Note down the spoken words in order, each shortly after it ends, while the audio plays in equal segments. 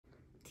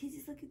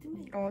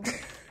Oh.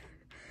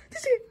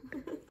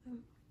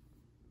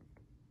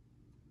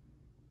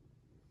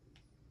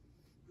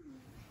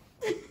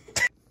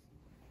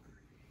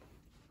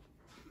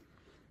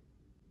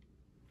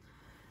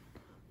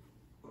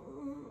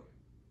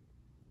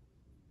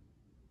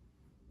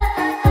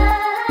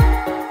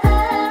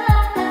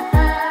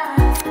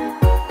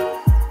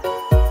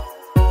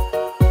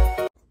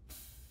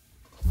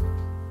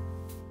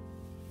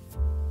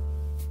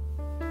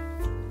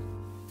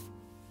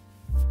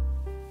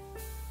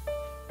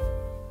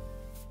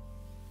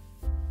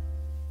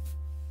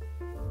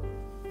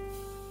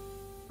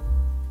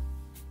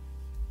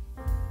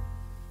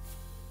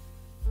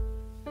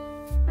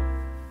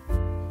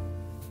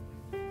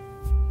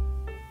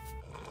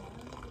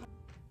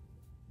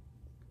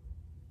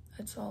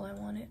 That's all I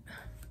wanted.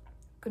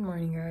 Good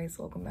morning, guys.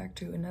 Welcome back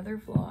to another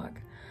vlog.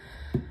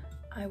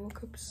 I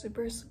woke up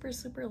super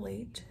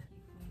late.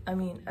 I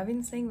mean, I've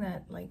been saying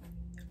that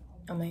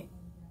I've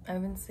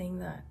been saying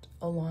that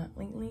a lot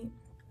lately,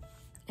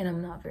 and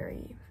I'm not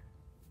very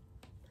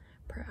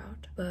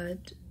proud.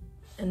 But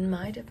in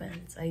my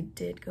defense, I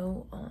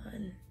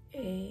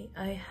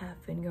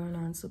have been going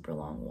on super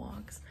long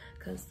walks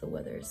because the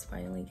weather is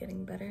finally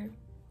getting better.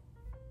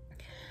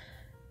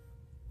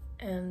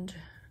 And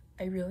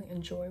I really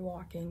enjoy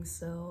walking,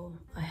 so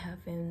I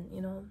have been,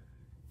 you know,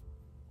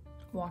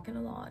 walking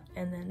a lot,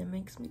 and then it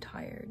makes me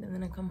tired, and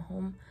then I come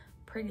home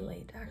pretty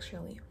late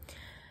actually,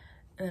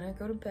 and then I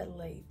go to bed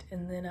late,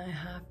 and then I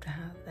have to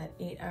have that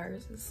 8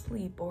 hours of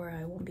sleep or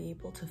I won't be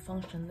able to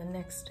function the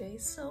next day.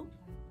 So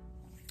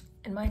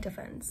in my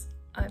defense,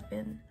 I've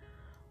been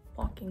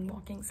walking.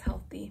 Walking's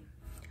healthy,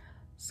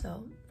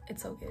 so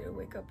it's okay to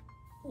wake up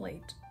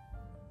late,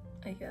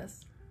 I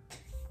guess.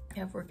 I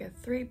have work at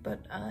 3,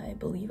 but I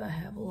believe I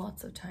have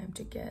lots of time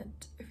to get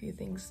a few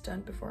things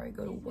done before I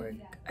go to work.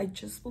 I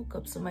just woke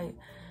up, so I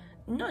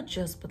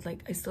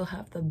still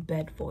have the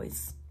bed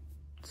voice.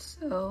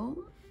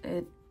 So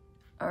it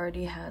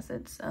already has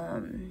its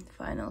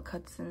final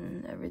cuts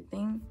and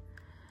everything.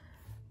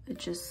 It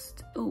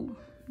just, ooh,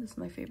 this is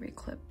my favorite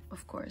clip,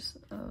 of course,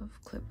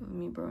 clip of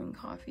me brewing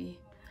coffee.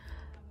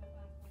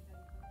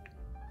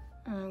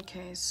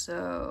 Okay,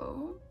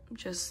 so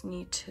just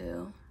need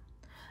to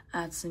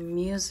add some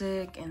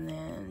music, and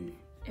then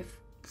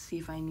see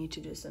if I need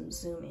to do some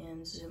zoom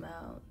in, zoom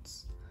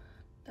outs.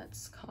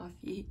 That's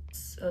coffee.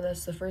 So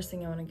that's the first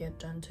thing I want to get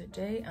done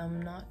today.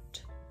 I'm not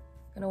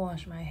gonna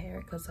wash my hair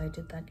because I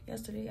did that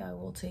yesterday. I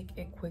will take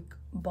a quick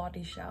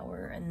body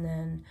shower, and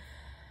then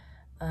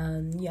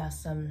yeah,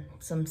 some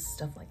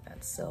stuff like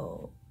that.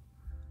 So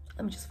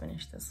let me just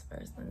finish this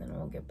first, and then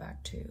we'll get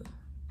back to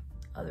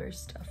other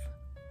stuff.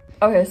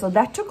 Okay, so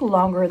that took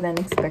longer than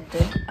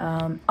expected.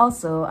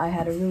 Also, I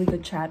had a really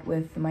good chat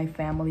with my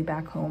family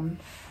back home,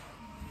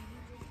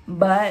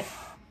 but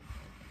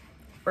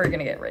we're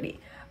gonna get ready.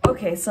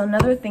 Okay, so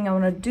another thing I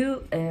want to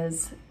do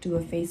is do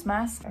a face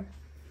mask.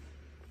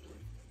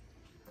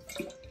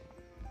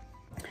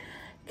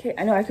 Okay,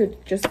 I know I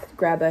could just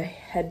grab a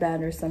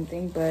headband or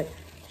something, but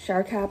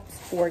shower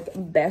caps work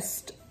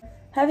best.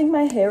 Having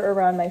my hair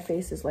around my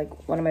face is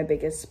like one of my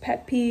biggest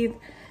pet peeves.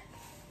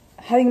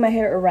 Having my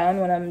hair around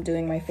when I'm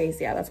doing my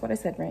face, yeah, that's what I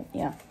said, right?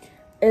 Yeah,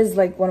 is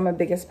like one of my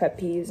biggest pet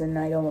peeves, and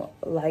I don't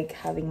like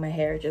having my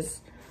hair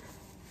just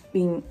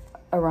being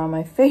around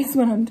my face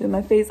when I'm doing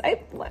my face.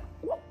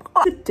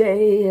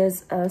 Today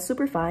is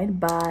Super Fine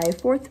by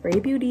 4th Ray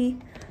Beauty.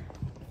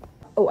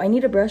 Oh, I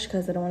need a brush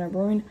because I don't want to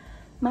ruin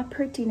my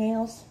pretty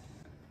nails.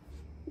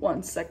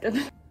 1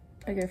 second.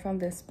 Okay, I found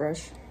this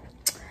brush,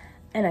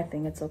 and I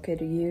think it's okay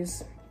to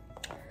use.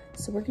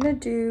 So we're gonna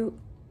do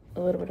a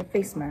little bit of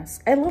face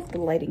mask. I love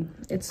the lighting.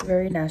 It's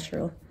very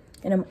natural,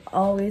 and I'm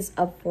always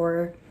up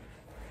for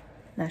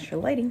natural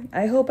lighting.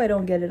 I hope I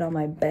don't get it on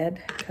my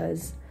bed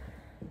because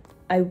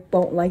I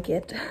won't like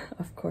it,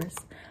 of course.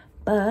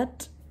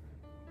 But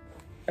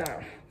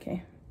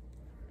okay,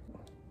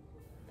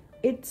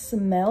 it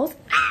smells.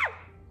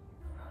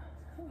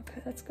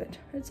 Okay, that's good.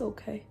 It's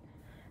okay.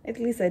 At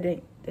least I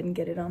didn't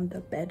get it on the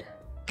bed.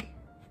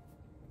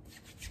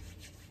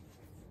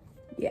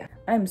 Yeah,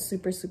 I'm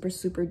super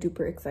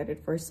duper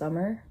excited for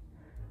summer.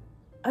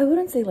 I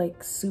wouldn't say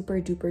like super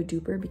duper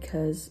duper,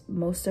 because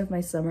most of my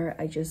summer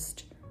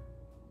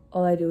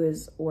all I do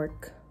is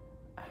work.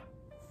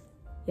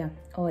 Yeah,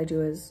 all I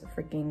do is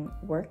freaking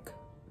work,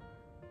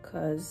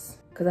 cause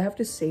I have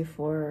to save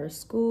for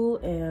school,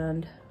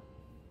 and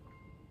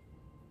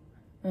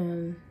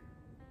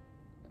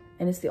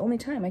it's the only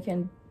time I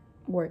can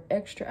work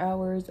extra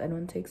hours. I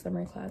don't take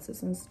summer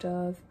classes and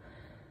stuff.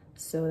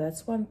 So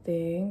that's one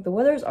thing. The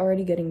weather is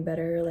already getting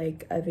better.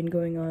 Like, I've been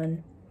going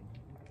on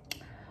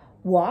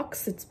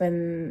walks. It's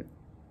been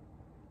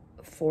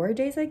 4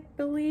 days, I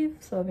believe.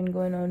 So I've been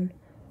going on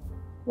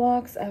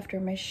walks after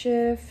my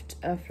shift,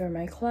 after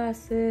my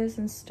classes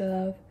and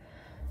stuff.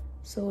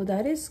 So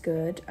that is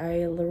good.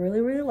 I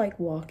really like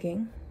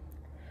walking.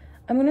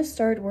 I'm gonna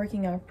start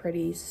working out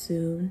pretty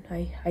soon.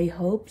 I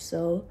hope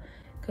so,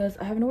 because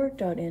I haven't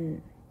worked out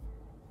in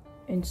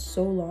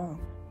so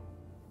long.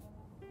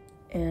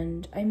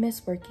 And I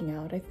miss working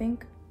out, I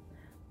think.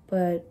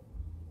 but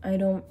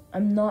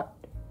I'm not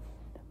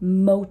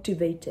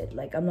motivated.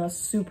 Like, I'm not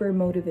super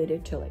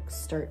motivated to like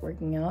start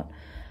working out.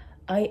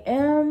 I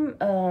am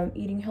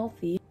eating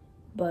healthy,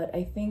 but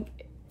I think,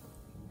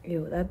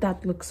 ew,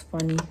 that looks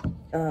funny.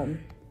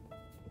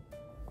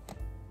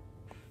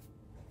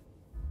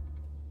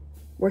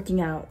 Working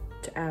out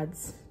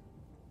adds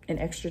an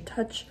extra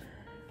touch.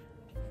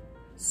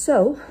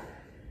 So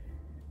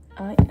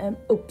I am,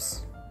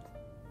 oops,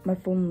 my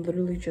phone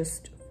literally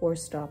just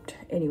force stopped.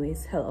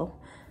 Anyways, hello,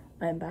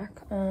 I'm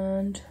back,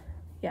 and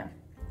yeah.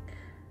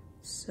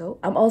 So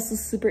I'm also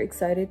super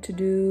excited to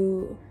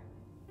do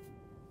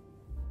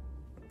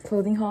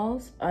clothing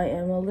hauls. I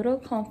am a little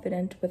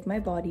confident with my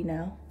body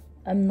now.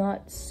 I'm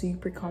not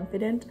super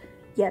confident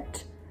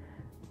yet,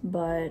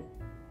 but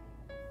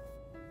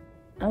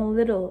I'm a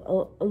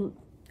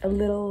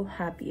little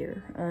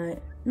happier.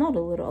 Not a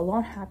little, a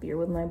lot happier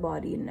with my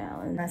body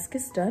now. And mask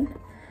is done.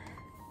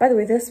 By the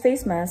way, this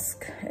face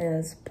mask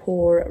is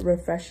pore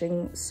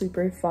refreshing,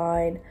 super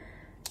fine.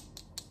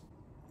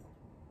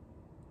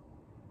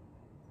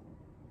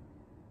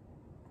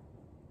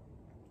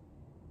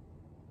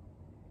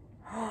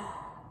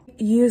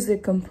 Use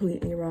it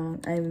completely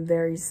wrong. I'm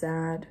very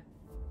sad.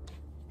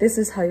 This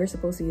is how you're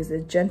supposed to use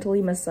it.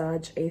 Gently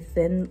massage a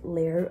thin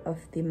layer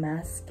of the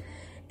mask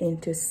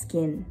into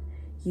skin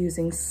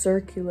using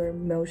circular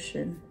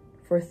motion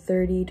for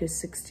 30 to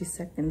 60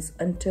 seconds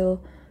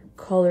until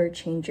color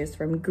changes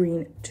from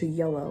green to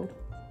yellow.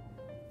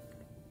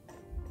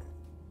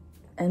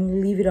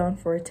 And leave it on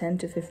for 10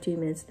 to 15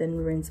 minutes, then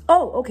rinse.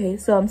 Oh, okay,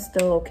 so I'm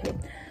still okay.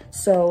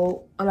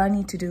 So all I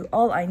need to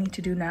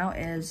do now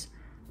is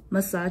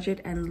massage it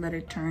and let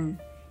it turn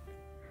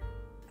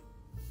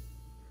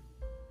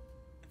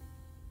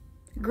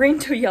green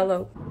to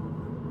yellow.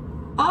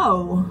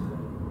 Oh,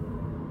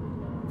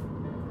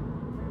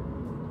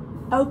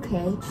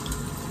 okay.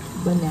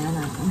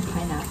 Banana and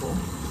pineapple.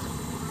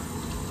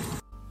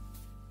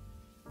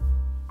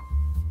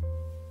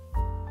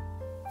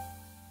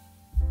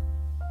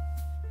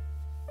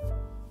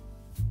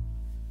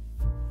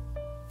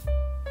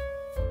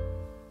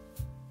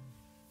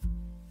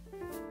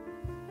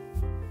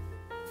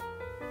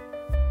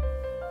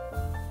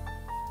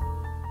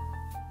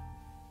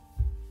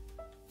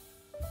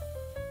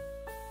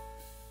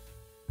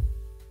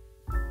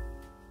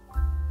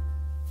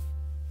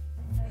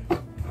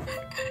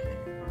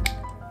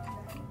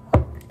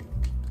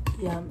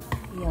 Yum,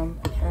 yum,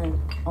 and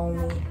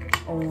only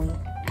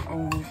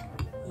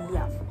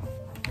yum.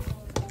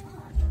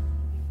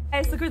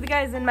 Guys, look who the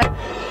guys in my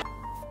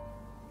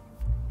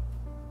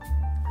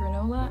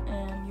granola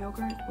and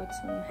yogurt with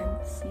some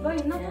hemp seed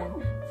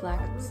and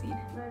flax seed.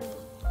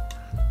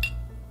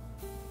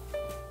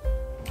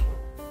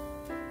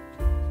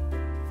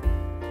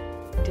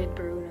 Did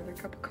brew another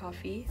cup of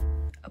coffee,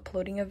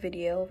 uploading a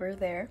video over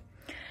there.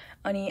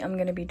 I'm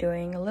gonna be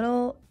doing a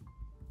little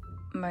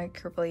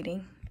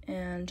microblading.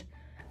 And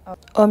oh,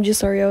 I'm just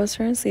sorry, I was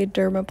trying to say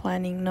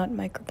dermaplaning, not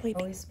microblading.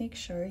 Always make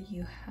sure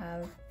you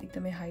have like the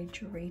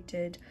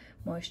hydrated,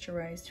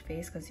 moisturized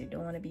face, because you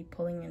don't want to be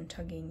pulling and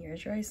tugging your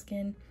dry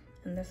skin.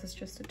 And this is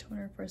just a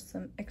toner for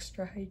some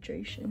extra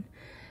hydration.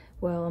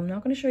 Well, I'm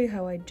not going to show you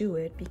how I do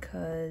it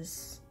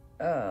because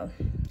I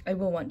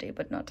will one day,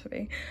 but not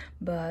today.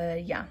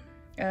 But yeah,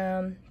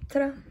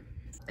 ta-da!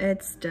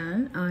 It's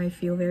done. I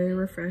feel very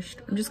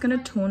refreshed. I'm just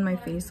gonna tone my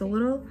face a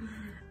little.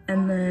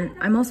 And then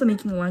I'm also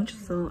making lunch,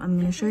 so I'm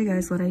gonna show you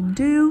guys what I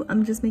do.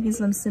 I'm just making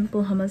some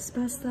simple hummus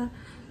pasta,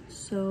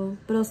 so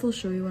but I'll still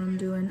show you what I'm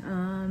doing.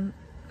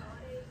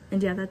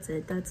 And yeah, that's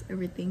it. That's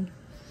everything.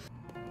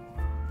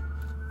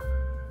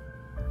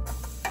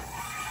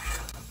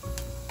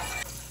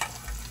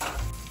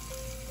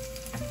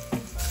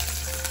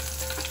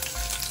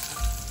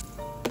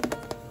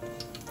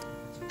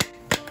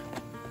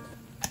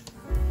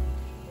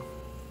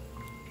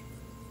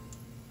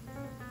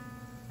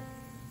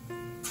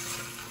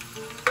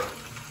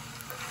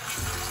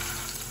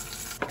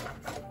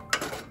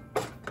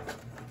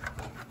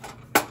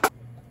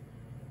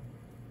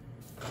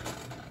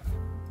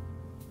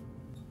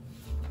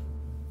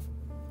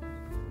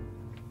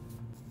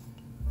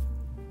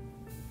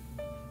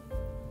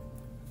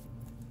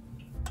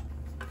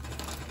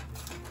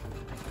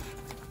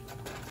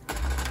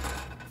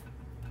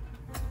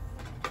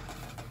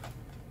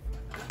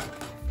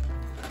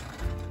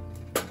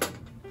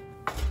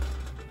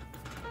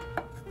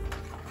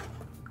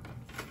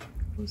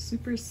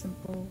 Super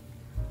simple,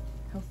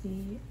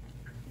 healthy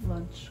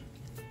lunch.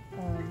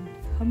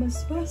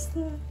 Hummus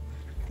pasta.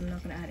 I'm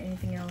not gonna add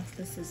anything else.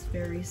 This is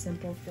very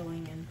simple,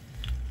 filling, and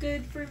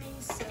good for me,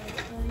 so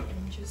I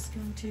am just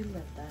going to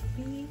let that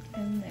be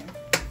in there.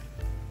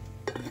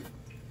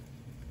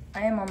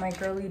 I am on my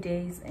girly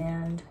days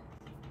and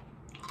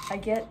I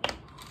get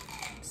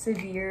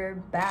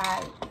severe,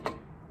 bad,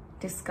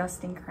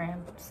 disgusting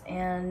cramps,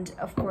 and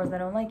of course I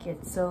don't like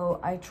it, so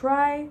I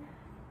try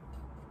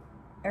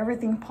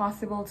everything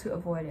possible to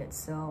avoid it.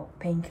 So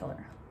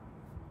painkiller.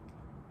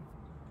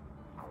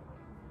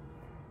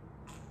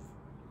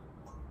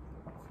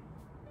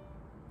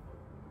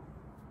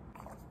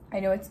 I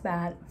know it's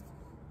bad,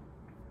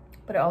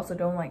 but I also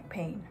don't like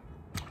pain.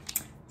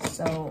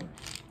 So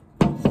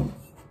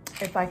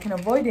if I can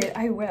avoid it,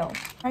 I will.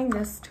 Trying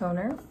this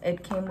toner.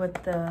 It came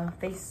with the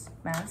face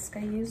mask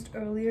I used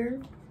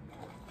earlier.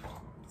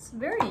 It's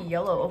very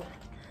yellow.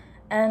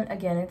 And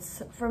again,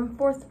 it's from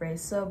 4th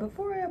Race. So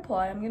before I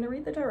apply, I'm gonna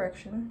read the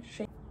direction.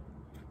 Shake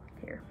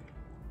here.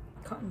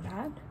 Cotton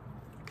pad.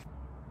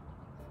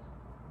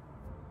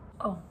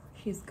 Oh,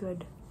 she's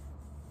good.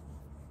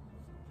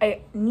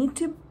 I need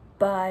to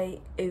buy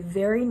a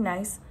very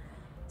nice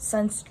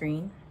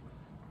sunscreen.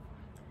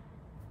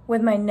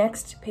 With my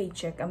next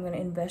paycheck, I'm gonna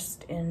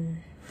invest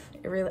in,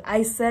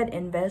 I said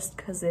invest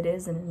because it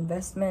is an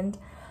investment.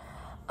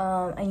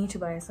 I need to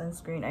buy a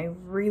sunscreen. I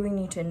really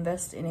need to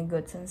invest in a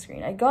good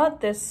sunscreen. I got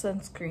this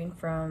sunscreen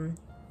from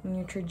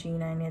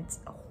Neutrogena and it's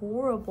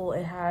horrible.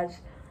 It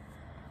has,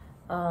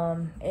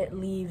 it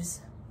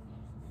leaves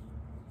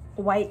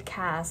white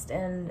cast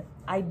and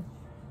I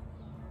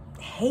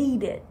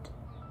hate it.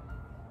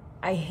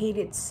 I hate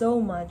it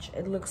so much.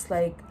 It looks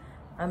like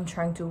I'm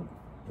trying to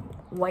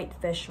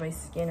whitefish my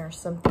skin or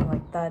something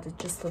like that. It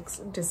just looks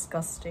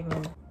disgusting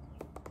and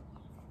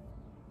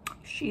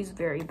she's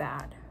very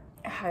bad.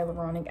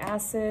 Hyaluronic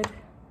acid.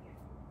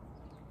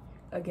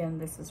 Again,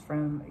 this is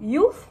from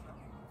Youth.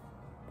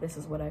 This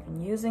is what I've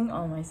been using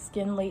on my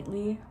skin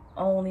lately.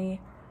 Only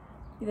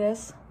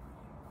this.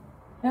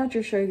 Now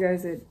to show you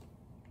guys it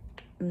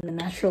in the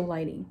natural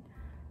lighting.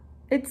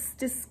 It's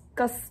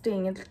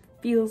disgusting. It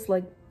feels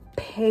like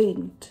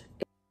paint.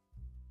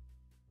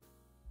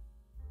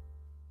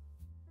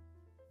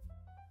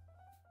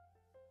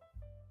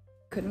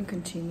 Couldn't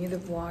continue the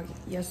vlog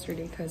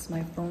yesterday because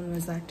my phone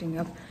was acting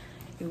up.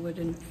 It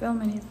wouldn't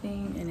film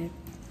anything and it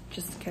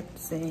just kept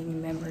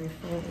saying memory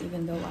full,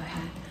 even though I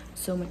had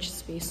so much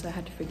space. So I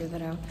had to figure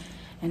that out,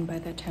 and by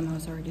that time I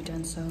was already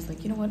done. So I was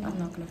like, you know what, I'm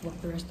not gonna vlog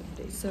the rest of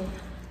the day, so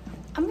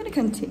I'm gonna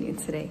continue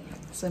today.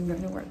 So I'm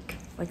going to work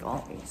like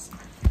always.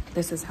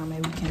 This is how my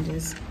weekend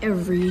is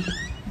every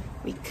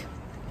week.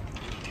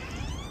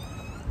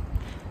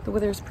 The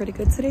weather is pretty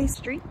good today.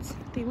 Streets,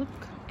 they look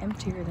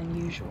emptier than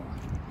usual,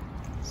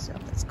 so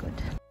that's good.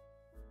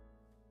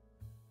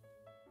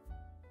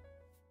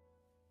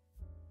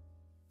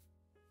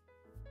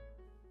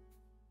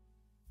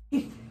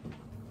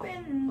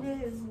 Been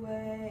this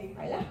way.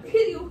 I like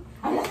you.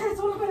 I like it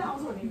all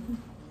about you.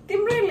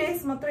 Timbre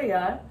lace matra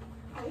yaar.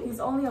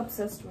 He's only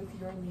obsessed with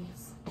your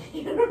lace.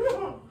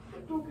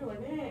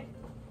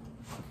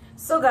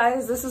 So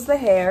guys, this is the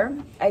hair.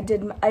 I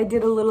did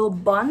a little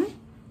bun,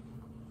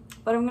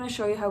 but I'm gonna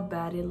show you how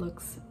bad it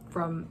looks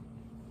from.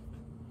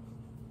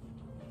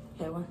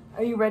 Okay, well,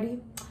 are you ready?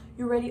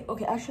 You ready?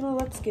 Okay, actually,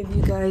 let's give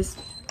you guys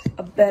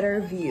a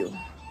better view.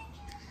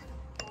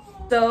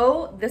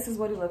 So this is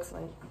what it looks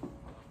like.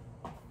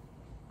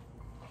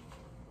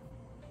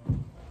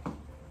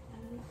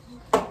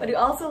 But it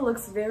also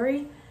looks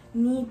very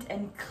neat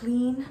and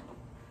clean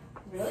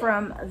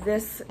from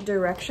this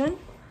direction.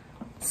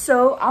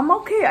 So I'm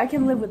okay, I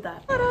can live with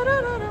that.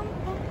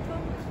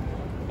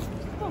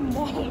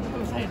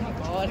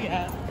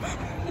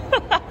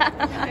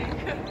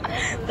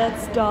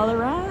 That's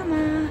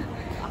Dollarama.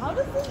 How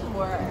does this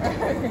work?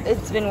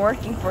 It's been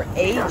working for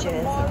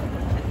ages.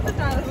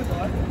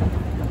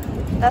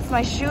 That's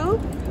my shoe,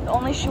 the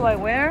only shoe I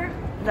wear.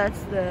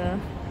 That's the...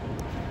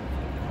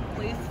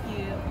 Please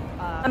you.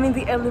 I'm in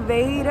the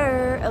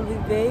elevator,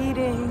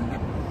 elevating.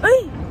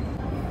 Ay!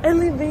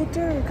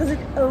 Elevator, because it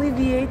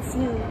alleviates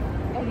you.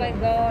 Oh my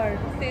god,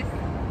 sis.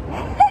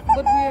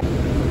 But we're...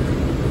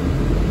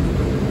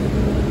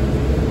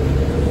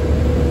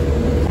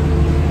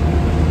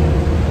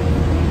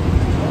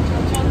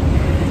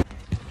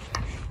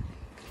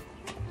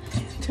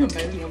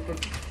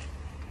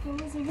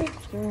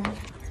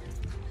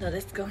 So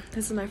let's go.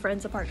 This is my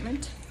friend's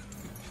apartment.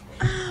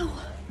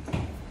 Ow!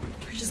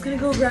 We're just gonna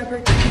go grab her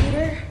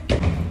computer.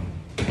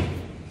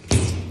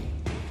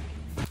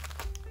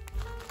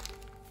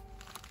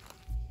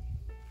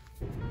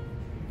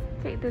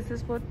 Okay, this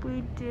is what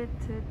we did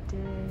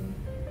today.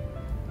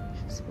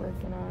 Just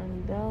working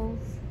on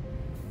Belle's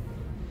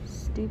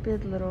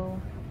stupid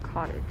little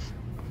cottage.